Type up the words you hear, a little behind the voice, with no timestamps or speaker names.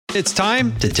It's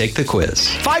time to take the quiz.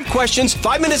 5 questions,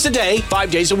 5 minutes a day,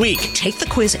 5 days a week. Take the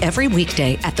quiz every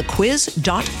weekday at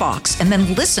thequiz.fox and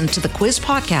then listen to the quiz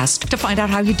podcast to find out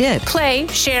how you did. Play,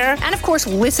 share, and of course,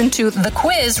 listen to The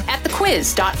Quiz at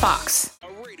thequiz.fox.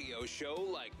 A radio show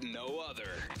like no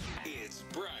other. It's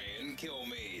Brian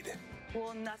Kilmeade.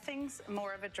 Well, nothing's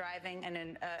more of a driving and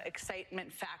an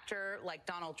excitement factor like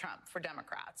Donald Trump for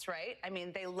Democrats, right? I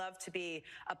mean, they love to be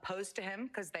opposed to him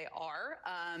because they are.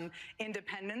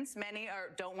 Independents, many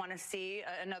don't want to see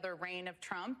another reign of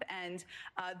Trump. And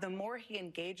the more he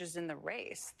engages in the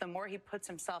race, the more he puts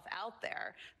himself out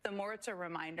there, the more it's a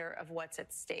reminder of what's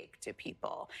at stake to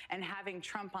people. And having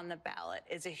Trump on the ballot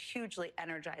is a hugely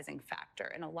energizing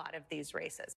factor in a lot of these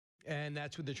races. And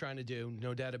that's what they're trying to do,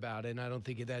 no doubt about it. And I don't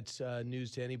think that's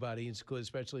news to anybody,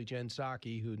 especially Jen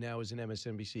Psaki, who now is an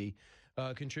MSNBC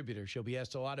contributor. She'll be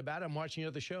asked a lot about it. I'm watching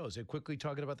other shows. They're quickly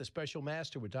talking about the special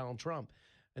master with Donald Trump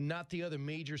and not the other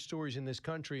major stories in this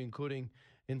country, including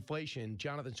inflation.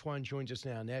 Jonathan Swan joins us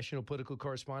now, national political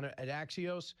correspondent at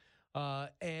Axios.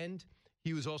 And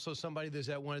he was also somebody that's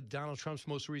at one of Donald Trump's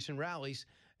most recent rallies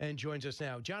and joins us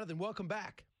now. Jonathan, welcome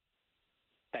back.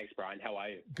 Thanks, Brian. How are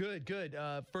you? Good, good.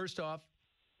 First off,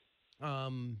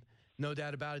 no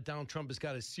doubt about it, Donald Trump has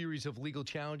got a series of legal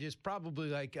challenges, probably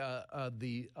like a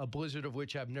blizzard of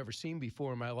which I've never seen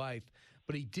before in my life.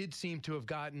 But he did seem to have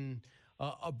gotten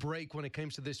a break when it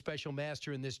comes to this special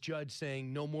master and this judge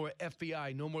saying no more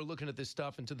FBI, no more looking at this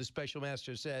stuff until the special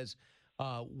master says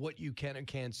what you can and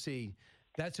can't see.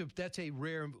 That's a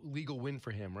rare legal win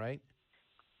for him, right?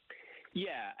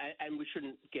 Yeah, and we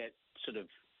shouldn't get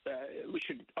we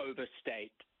should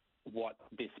overstate what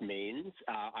this means.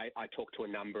 I talked to a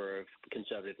number of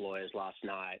conservative lawyers last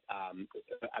night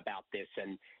about this,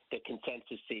 and the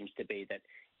consensus seems to be that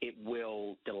it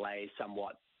will delay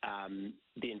somewhat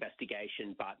the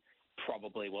investigation, but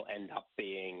probably will end up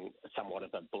being somewhat of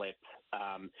a blip.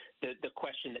 The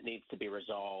question that needs to be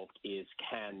resolved is,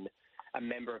 can a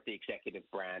member of the executive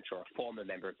branch or a former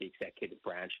member of the executive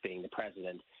branch, being the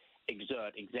president,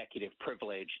 exert executive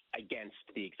privilege against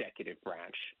the executive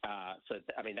branch?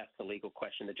 That's the legal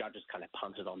question. The judges kind of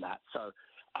punted on that. So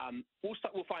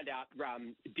we'll find out.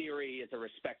 Deary is a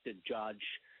respected judge,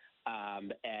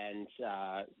 and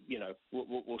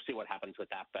we'll see what happens with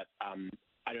that. But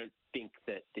I don't think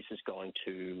that this is going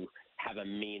to have a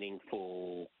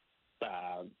meaningful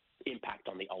impact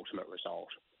on the ultimate result.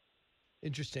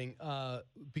 Interesting,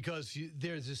 because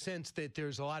there's a sense that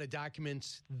there's a lot of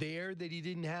documents there that he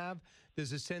didn't have.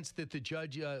 There's a sense that the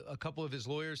judge, a couple of his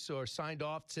lawyers signed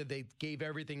off, said they gave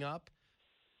everything up,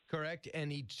 correct?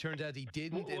 And he turned out he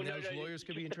didn't, and those lawyers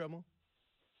could be in trouble?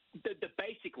 The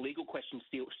basic legal question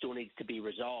still needs to be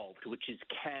resolved, which is,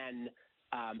 can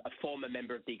a former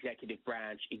member of the executive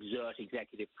branch exert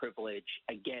executive privilege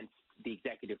against the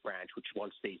executive branch, which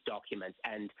wants these documents?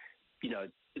 And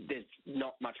there's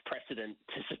not much precedent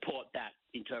to support that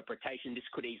interpretation. This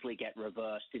could easily get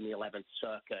reversed in the 11th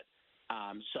Circuit.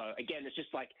 So again, it's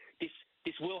just like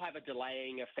this will have a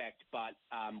delaying effect, but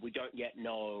we don't yet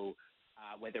know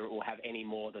whether it will have any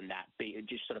more than that, be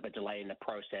just sort of a delay in the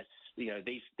process.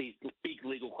 These big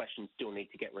legal questions still need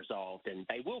to get resolved, and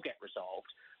they will get resolved.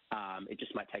 It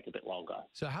just might take a bit longer.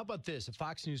 So how about this? A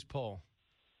Fox News poll.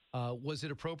 Was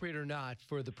it appropriate or not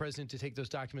for the president to take those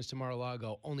documents to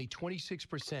Mar-a-Lago? Only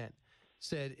 26%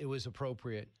 said it was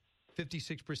appropriate.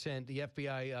 56% the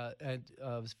FBI, and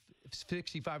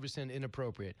 65%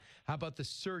 inappropriate. How about the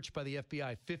search by the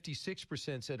FBI?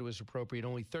 56% said it was appropriate.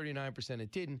 Only 39%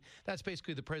 it didn't. That's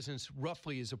basically the president's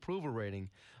roughly his approval rating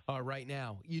right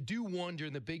now. You do wonder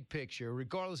in the big picture,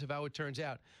 regardless of how it turns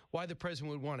out, why the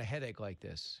president would want a headache like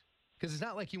this. Because it's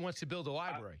not like he wants to build a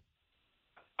library.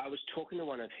 I was talking to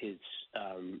one of his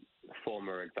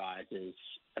former advisors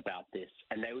about this,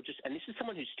 and they were and this is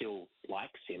someone who still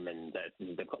likes him, and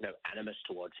they've got no animus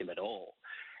towards him at all.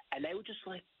 And they were just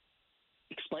like,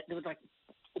 they were like,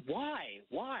 why?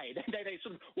 They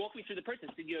sort of walked me through the process.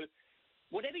 And,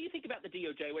 whatever you think about the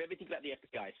DOJ, whatever you think about the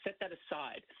FBI, set that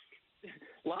aside.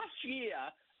 Last year,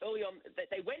 early on,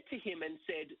 they went to him and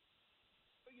said,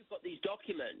 you've got these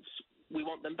documents, we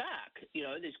want them back.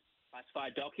 There's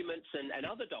classified documents and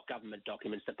other government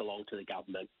documents that belong to the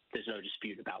government. There's no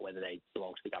dispute about whether they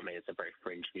belong to the government. It's a very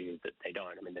fringe view that they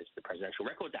don't. I mean, there's the Presidential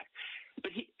Records Act.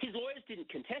 But his lawyers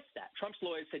didn't contest that. Trump's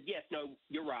lawyers said, yes, no,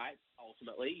 you're right.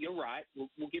 Ultimately, you're right.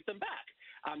 We'll give them back.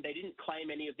 They didn't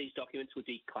claim any of these documents were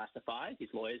declassified.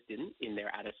 His lawyers didn't in their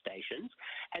attestations.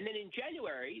 And then in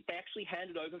January, they actually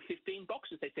handed over 15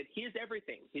 boxes. They said, here's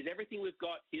everything. Here's everything we've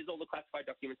got. Here's all the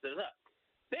classified documents.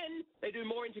 Then they do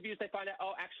more interviews. They find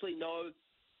out, actually, no,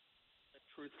 the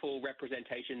truthful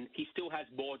representation. He still has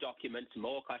more documents,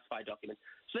 more classified documents.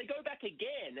 So they go back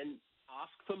again and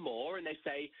ask for more, and they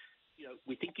say,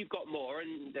 we think you've got more,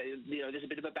 and there's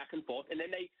a bit of a back and forth, and then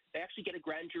they actually get a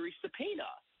grand jury subpoena.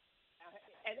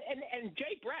 And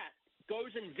Jay Bratt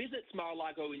goes and visits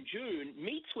Mar-a-Lago in June,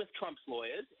 meets with Trump's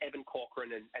lawyers, Evan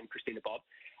Corcoran and Christina Bobb,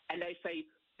 and they say,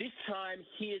 this time,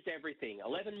 here's everything.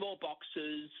 11 more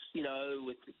boxes,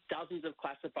 with dozens of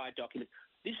classified documents.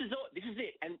 This is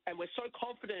it. And we're so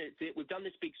confident it's it. We've done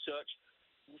this big search.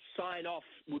 We'll sign off.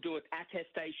 We'll do an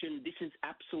attestation. This is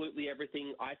absolutely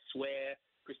everything. I swear,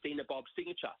 Christina Bobb's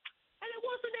signature. And it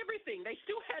wasn't everything. They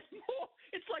still had more.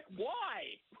 It's like,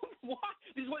 why? Why?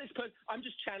 This is what this person, I'm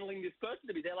just channeling this person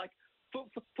to be. They're like, for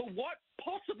what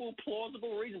possible,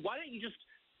 plausible reason? Why don't you just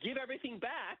give everything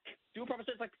back, do a proper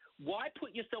search? Like, why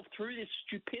put yourself through this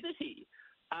stupidity?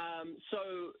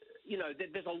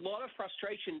 There's a lot of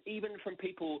frustration, even from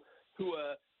people who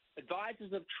are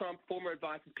advisors of Trump, former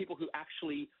advisors, people who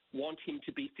actually want him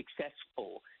to be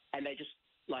successful. And they just,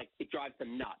 it drives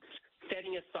them nuts.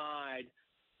 Setting aside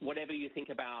whatever you think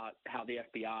about how the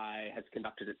FBI has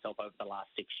conducted itself over the last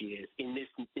 6 years in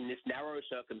this narrow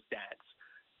circumstance,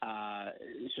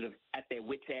 sort of at their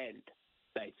wit's end,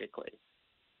 basically.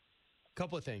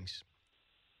 Couple of things.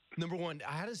 Number one,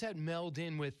 how does that meld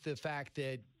in with the fact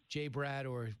that Jay Bratt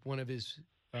or one of his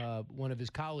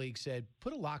colleagues said,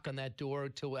 put a lock on that door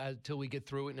till we get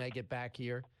through it and I get back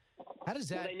here? How does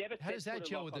that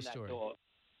gel with the story?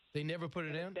 They never put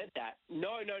it in? Said that.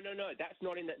 No. That's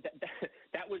not in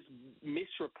that was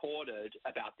misreported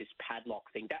about this padlock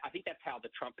thing. I think that's how the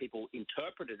Trump people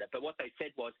interpreted it. But what they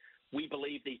said was, we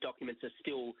believe these documents are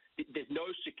still, there's no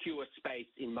secure space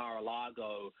in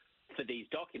Mar-a-Lago for these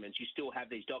documents. You still have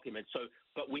these documents.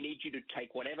 But we need you to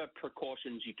take whatever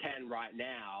precautions you can right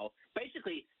now.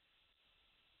 Basically,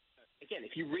 again,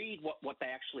 if you read what they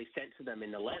actually sent to them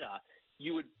in the letter,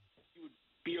 you would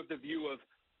be of the view of,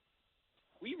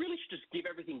 we really should just give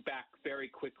everything back very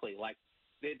quickly. Like,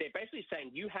 they're basically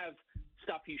saying you have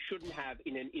stuff you shouldn't have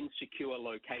in an insecure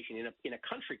location, in a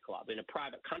country club, in a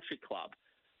private country club.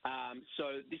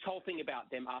 So this whole thing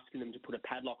about them asking them to put a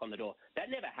padlock on the door,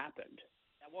 that never happened.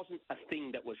 That wasn't a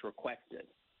thing that was requested.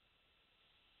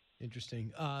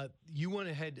 Interesting. You went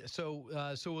ahead. So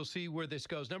we'll see where this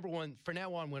goes. Number one, for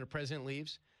now on, when a president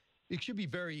leaves, it should be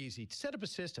very easy to set up a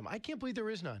system. I can't believe there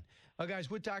is none.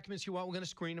 Guys, what documents you want? We're going to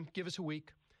screen them. Give us a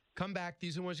week. Come back.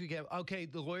 These are the ones we get. Okay,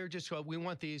 the lawyer just said, we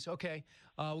want these. Okay,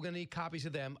 we're going to need copies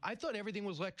of them. I thought everything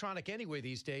was electronic anyway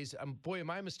these days. Boy,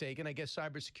 am I mistaken. I guess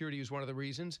cybersecurity is one of the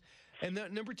reasons. And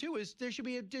number two is there should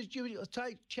be a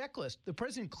tight checklist. The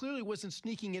president clearly wasn't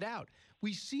sneaking it out.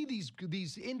 We see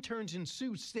these interns in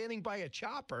suits standing by a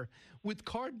chopper with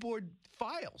cardboard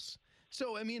files.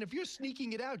 So, I mean, if you're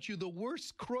sneaking it out, you're the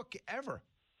worst crook ever.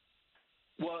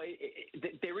 Well,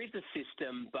 there is a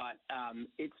system, but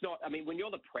it's not. I mean, when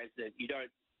you're the president, you don't.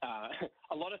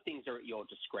 A lot of things are at your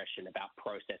discretion about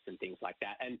process and things like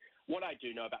that. And what I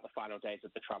do know about the final days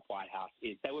of the Trump White House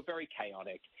is they were very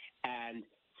chaotic, and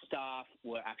staff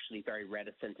were actually very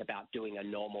reticent about doing a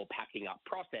normal packing up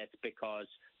process because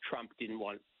Trump didn't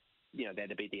want, there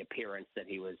to be the appearance that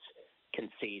he was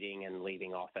conceding and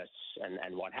leaving office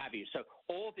and what have you. So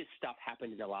all of this stuff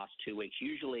happened in the last 2 weeks.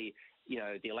 Usually,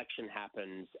 the election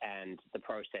happens and the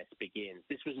process begins.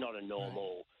 This was not a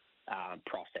normal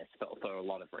process for a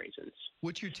lot of reasons.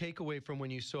 What's your takeaway from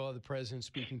when you saw the president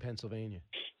speak in Pennsylvania?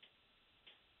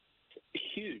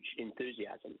 Huge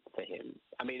enthusiasm for him.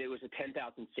 I mean, it was a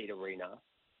 10,000-seat arena.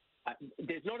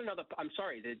 There's not another – I'm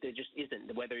sorry, there just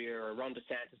isn't. Whether you're a Ron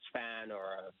DeSantis fan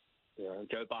or a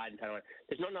Joe Biden fan,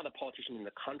 there's not another politician in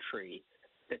the country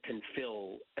that can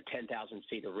fill a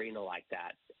 10,000-seat arena like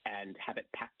that and have it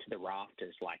packed to the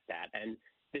rafters like that. And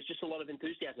there's just a lot of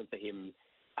enthusiasm for him.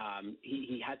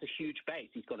 He has a huge base.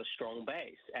 He's got a strong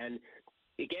base. And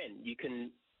again, you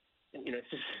can, it's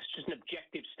just an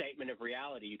objective statement of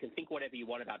reality. You can think whatever you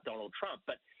want about Donald Trump,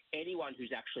 but anyone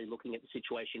who's actually looking at the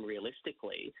situation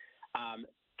realistically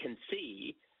can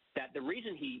see that the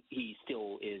reason he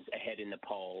still is ahead in the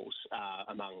polls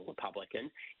among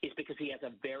Republicans is because he has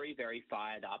a very, very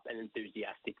fired up and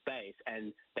enthusiastic base,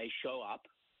 and they show up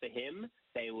for him.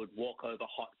 They would walk over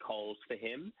hot coals for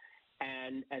him,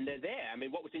 and they're there. I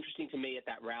mean, what was interesting to me at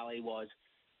that rally was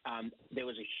there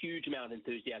was a huge amount of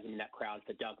enthusiasm in that crowd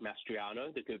for Doug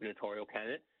Mastriano, the gubernatorial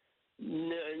candidate.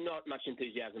 Not much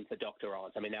enthusiasm for Dr.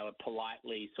 Oz. I mean, they were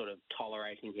politely sort of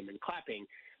tolerating him and clapping,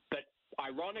 but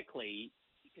ironically,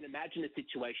 you can imagine a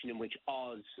situation in which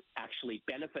Oz actually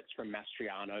benefits from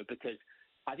Mastriano, because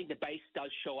I think the base does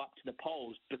show up to the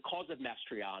polls because of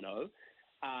Mastriano.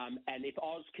 And if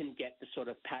Oz can get the sort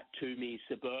of Pat Toomey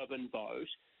suburban vote,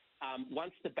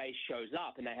 once the base shows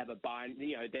up and they have a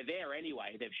they're there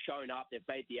anyway. They've shown up. They've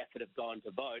made the effort of gone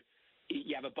to vote.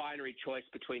 You have a binary choice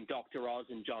between Dr. Oz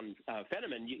and John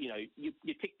Fetterman. You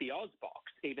tick the Oz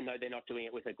box, even though they're not doing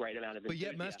it with a great amount of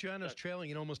enthusiasm. But yet Mastriano's trailing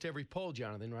in almost every poll,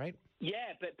 Jonathan, right?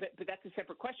 Yeah, but that's a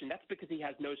separate question. That's because he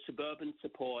has no suburban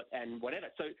support and whatever.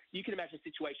 So you can imagine a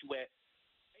situation where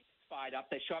they fired up,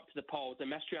 they show up to the polls, and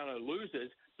Mastriano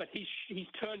loses, but he's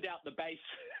turned out the base,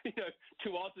 to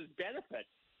Oz's benefit.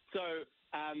 So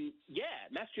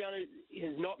Mastriano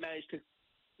has not managed to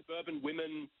suburban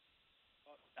women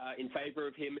in favour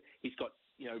of him. He's got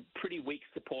pretty weak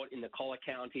support in the collar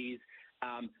counties,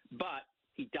 but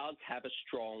he does have a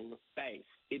strong base.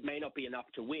 It may not be enough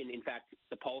to win. In fact,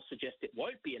 the polls suggest it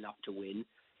won't be enough to win.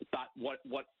 But what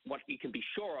you can be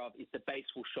sure of is the base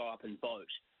will show up and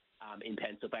vote in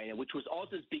Pennsylvania, which was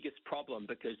Oz's biggest problem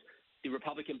because the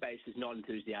Republican base is not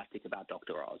enthusiastic about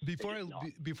Dr. Oz.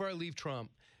 Before I leave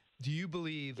Trump, do you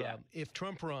believe if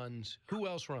Trump runs, who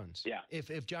else runs? Yeah.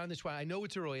 If Jonathan Swan, I know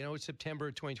it's early. I know it's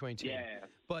September 2022. Yeah.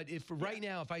 But if right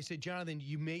now, if I said, Jonathan,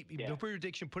 no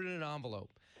prediction, put it in an envelope.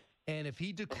 And if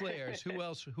he declares, who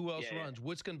else runs?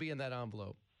 What's going to be in that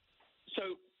envelope? So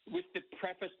with the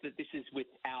preface that this is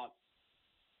without,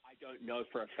 I don't know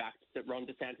for a fact that Ron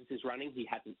DeSantis is running. He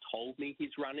hasn't told me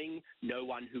he's running. No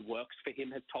one who works for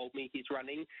him has told me he's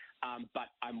running. But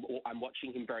I'm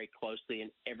watching him very closely,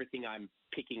 and everything I'm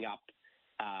picking up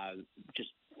just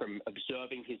from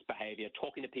observing his behavior,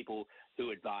 talking to people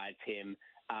who advise him,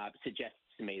 suggests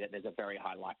to me that there's a very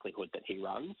high likelihood that he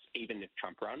runs, even if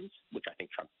Trump runs, which I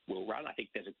think Trump will run. I think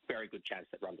there's a very good chance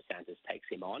that Ron DeSantis takes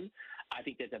him on. I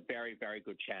think there's a very, very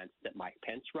good chance that Mike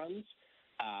Pence runs,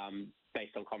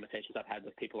 based on conversations I've had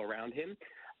with people around him.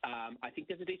 I think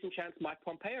there's a decent chance Mike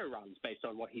Pompeo runs based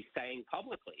on what he's saying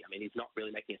publicly. I mean, he's not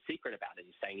really making a secret about it.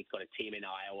 He's saying he's got a team in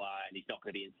Iowa and he's not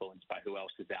going to be influenced by who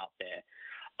else is out there.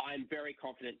 I'm very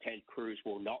confident Ted Cruz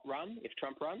will not run if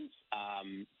Trump runs,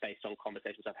 based on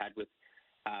conversations I've had with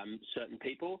certain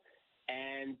people.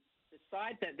 And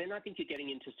besides that, then I think you're getting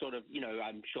into sort of,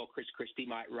 I'm sure Chris Christie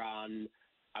might run.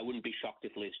 I wouldn't be shocked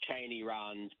if Liz Cheney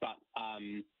runs. But,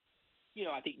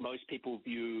 I think most people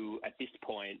view at this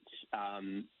point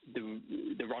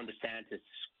the Ron DeSantis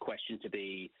question to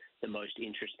be the most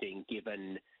interesting,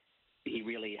 given he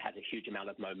really has a huge amount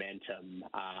of momentum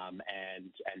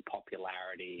and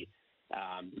popularity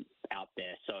out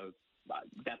there. So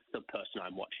that's the person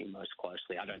I'm watching most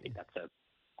closely. I don't think that's a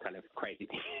kind of crazy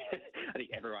thing. I think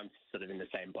everyone's sort of in the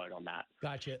same boat on that.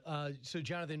 Gotcha. So,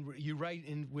 Jonathan, you write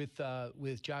in with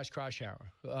Josh Kraushaar,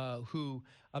 who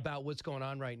about what's going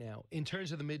on right now in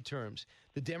terms of the midterms.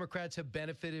 The Democrats have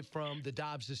benefited from the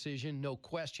Dobbs decision, no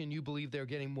question. You believe they're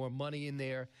getting more money in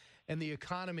there, and the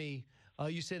economy.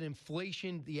 You said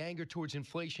inflation, the anger towards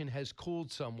inflation has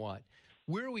cooled somewhat.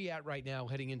 Where are we at right now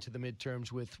heading into the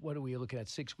midterms with, what are we looking at,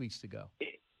 6 weeks to go?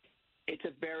 It's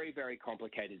a very, very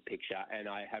complicated picture, and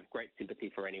I have great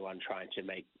sympathy for anyone trying to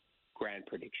make grand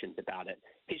predictions about it.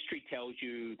 History tells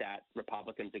you that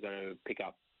Republicans are going to pick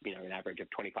up, an average of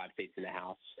 25 seats in the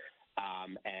House,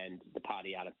 and the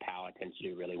party out of power tends to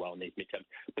do really well in these midterms.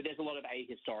 But there's a lot of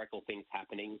ahistorical things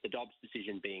happening, the Dobbs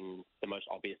decision being the most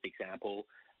obvious example.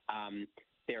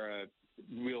 There are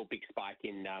real big spike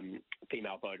in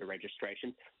female voter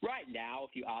registration. Right now,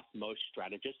 if you ask most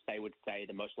strategists, they would say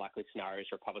the most likely scenario is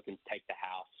Republicans take the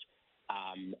House,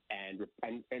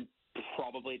 and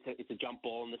probably it's a jump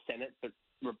ball in the Senate, but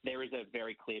there is a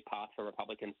very clear path for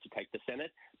Republicans to take the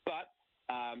Senate. But,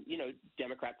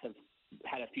 Democrats have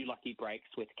had a few lucky breaks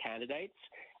with candidates,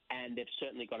 and they've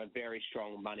certainly got a very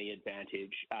strong money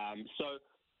advantage. So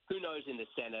who knows in the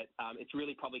Senate? It's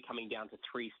really probably coming down to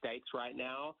 3 states right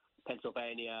now: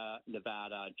 Pennsylvania,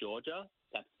 Nevada, Georgia.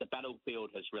 The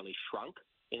battlefield has really shrunk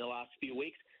in the last few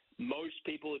weeks. Most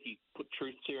people, if you put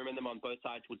truth serum in them on both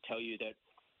sides, would tell you that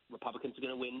Republicans are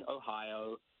going to win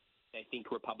Ohio. They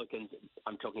think Republicans,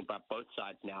 I'm talking about both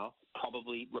sides now,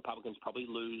 Republicans probably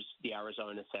lose the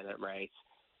Arizona Senate race.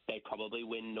 They probably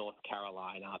win North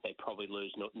Carolina. They probably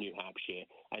lose New Hampshire.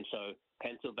 And so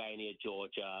Pennsylvania,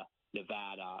 Georgia,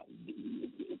 Nevada,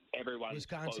 everyone's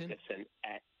Wisconsin. focusing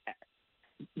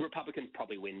Republicans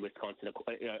probably win Wisconsin.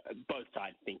 Both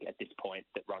sides think at this point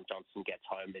that Ron Johnson gets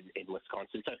home in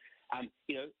Wisconsin. So,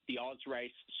 the Oz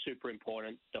race, super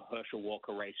important. The Herschel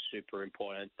Walker race, super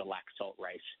important. The Laxalt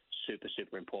race, super,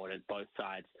 super important. Both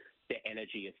sides, their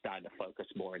energy is starting to focus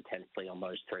more intensely on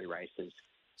those 3 races.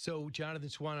 So, Jonathan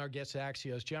Swan, our guest at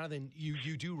Axios. Jonathan,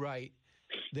 you do write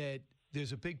that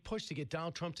there's a big push to get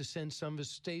Donald Trump to save some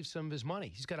of his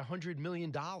money. He's got $100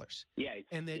 million. Yeah.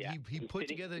 And that he put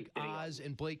together Oz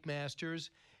and Blake Masters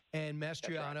and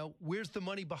Mastriano. Right. Where's the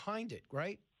money behind it,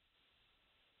 right?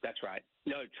 That's right.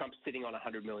 No, Trump's sitting on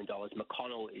 $100 million.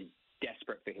 McConnell is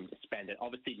desperate for him to spend it.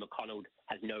 Obviously, McConnell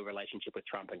has no relationship with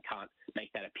Trump and can't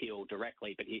make that appeal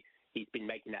directly, but he's been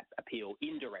making that appeal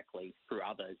indirectly through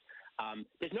others.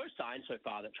 There's no sign so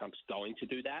far that Trump's going to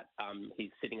do that.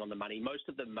 He's sitting on the money. Most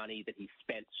of the money that he's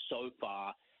spent so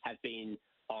far has been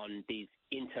on these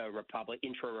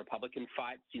intra-Republican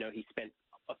fights. You know, he spent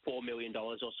 $4 million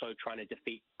or so trying to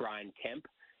defeat Brian Kemp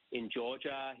in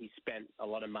Georgia. He spent a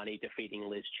lot of money defeating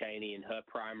Liz Cheney in her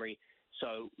primary.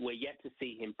 So we're yet to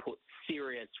see him put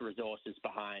serious resources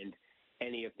behind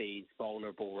any of these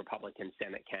vulnerable Republican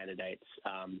Senate candidates.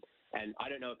 And I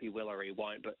don't know if he will or he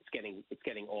won't, but it's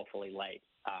getting awfully late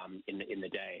in the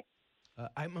day.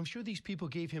 I'm sure these people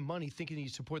gave him money thinking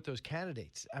he'd support those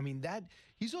candidates. I mean,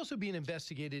 he's also being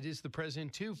investigated as the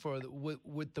president, too, for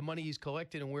with the money he's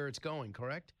collected and where it's going,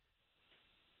 correct?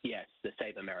 Yes, the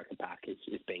Save America PAC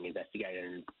is being investigated,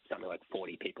 and something like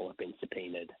 40 people have been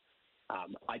subpoenaed.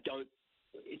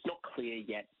 It's not clear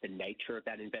yet the nature of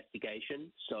that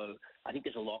investigation, so I think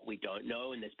there's a lot we don't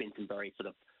know, and there's been some very sort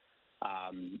of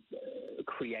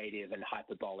creative and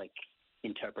hyperbolic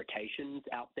interpretations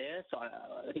out there. So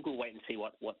I think we'll wait and see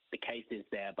what the case is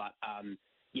there. But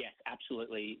yes,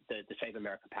 absolutely, the Save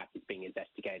America PAC is being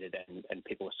investigated, and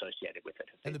people associated with it.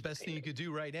 And the best thing you could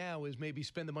do right now is maybe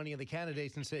spend the money on the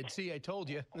candidates and say, "See, I told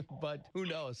you," but who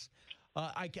knows?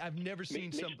 I've never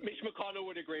seen Mitch McConnell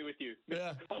would agree with you.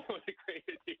 Yeah. McConnell would agree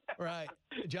with you. Right.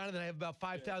 Jonathan, I have about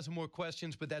 5,000 more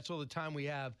questions, but that's all the time we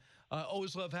have.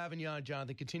 Always love having you on,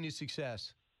 Jonathan. Continued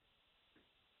success.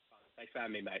 Thanks for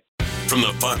having me, mate. From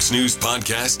the Fox News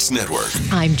Podcasts Network.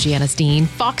 I'm Janice Dean,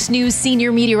 Fox News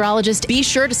senior meteorologist. Be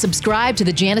sure to subscribe to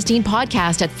the Janice Dean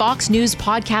Podcast at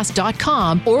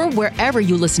foxnewspodcast.com or wherever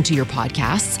you listen to your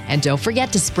podcasts. And don't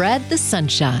forget to spread the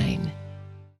sunshine.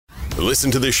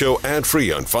 Listen to the show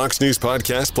ad-free on Fox News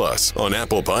Podcast Plus, on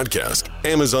Apple Podcast,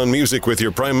 Amazon Music with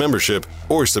your Prime membership,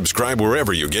 or subscribe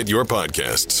wherever you get your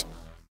podcasts.